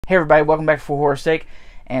Hey everybody, welcome back to For Horror's Sake.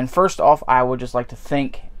 And first off, I would just like to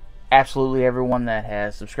thank absolutely everyone that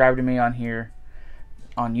has subscribed to me on here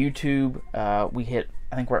on YouTube. I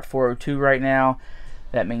think we're at 402 right now.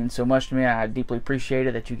 That means so much to me. I deeply appreciate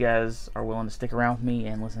it that you guys are willing to stick around with me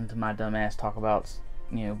and listen to my dumb ass talk about,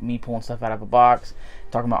 me pulling stuff out of a box,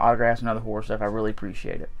 talking about autographs and other horror stuff. I really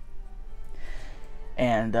appreciate it.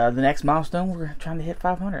 And the next milestone, we're trying to hit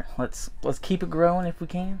 500. Let's keep it growing if we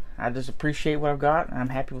can. I just appreciate what I've got, and I'm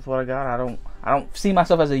happy with what I got. I don't see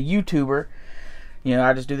myself as a YouTuber.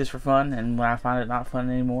 I just do this for fun, and when I find it not fun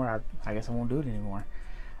anymore, I guess I won't do it anymore.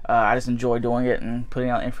 I just enjoy doing it and putting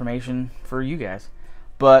out information for you guys.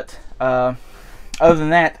 But other than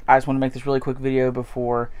that, I just want to make this really quick video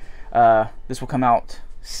before this will come out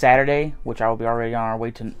Saturday, which I will be already on our way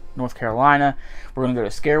to North Carolina. We're going to go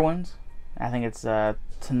to Scare Ones. I think it's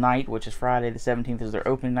tonight, which is Friday the 17th, is their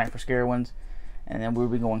opening night for Scare Ones. And then we'll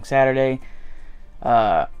be going Saturday.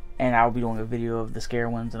 And I'll be doing a video of the Scare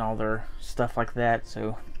Ones and all their stuff like that.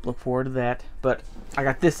 So look forward to that. But I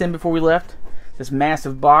got this in before we left. This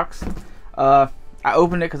massive box. I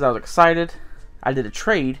opened it because I was excited. I did a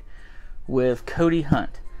trade with Cody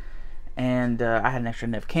Hunt. And I had an extra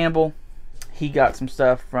Nev Campbell. He got some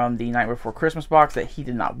stuff from the Night Before Christmas box that he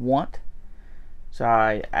did not want. So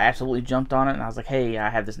I absolutely jumped on it, and I was like, hey, I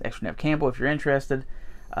have this extra Nev Campbell if you're interested.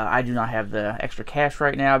 I do not have the extra cash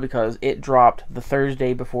right now because it dropped the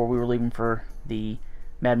Thursday before we were leaving for the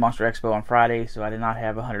Mad Monster Expo on Friday, so I did not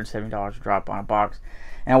have $170 to drop on a box.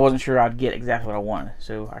 And I wasn't sure I'd get exactly what I wanted,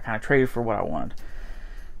 so I kind of traded for what I wanted.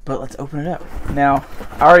 But let's open it up. Now,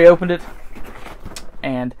 I already opened it,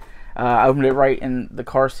 and I opened it right in the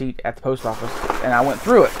car seat at the post office, and I went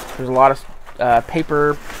through it. There's a lot of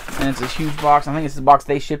paper, and it's this huge box. I think it's the box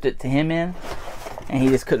they shipped it to him in, and he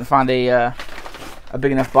just couldn't find a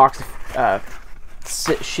big enough box to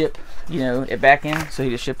ship it back in, so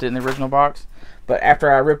he just shipped it in the original box. But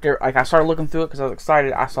after I ripped it, I started looking through it because I was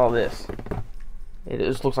excited. I saw this. It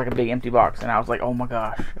just looks like a big empty box, and I was like, oh my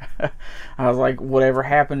gosh. I was like, whatever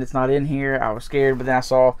happened, it's not in here. I was scared, but then I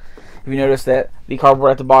saw, if you notice, that the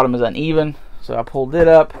cardboard at the bottom is uneven, so I pulled it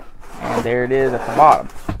up, and there it is at the bottom.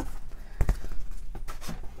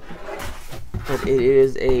 But it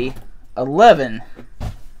is a 11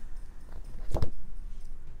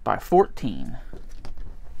 by 14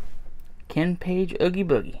 Ken Page Oogie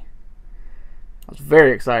Boogie. I was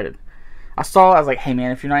very excited. I saw it, I was like, hey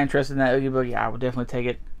man, if you're not interested in that Oogie Boogie, I would definitely take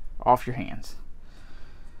it off your hands.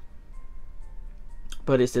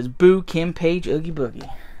 But it says Boo Ken Page Oogie Boogie.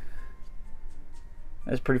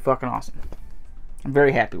 That's pretty fucking awesome. I'm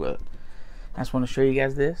very happy with it. I just want to show you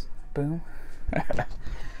guys this. Boom.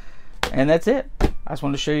 And that's it. I just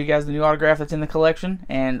wanted to show you guys the new autograph that's in the collection,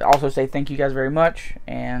 and also say thank you guys very much,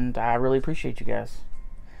 and I really appreciate you guys.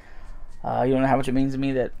 You don't know how much it means to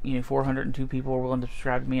me that 402 people are willing to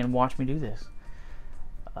subscribe to me and watch me do this.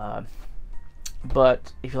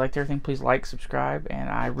 But if you liked everything, please like, subscribe, and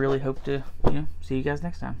I really hope to see you guys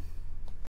next time.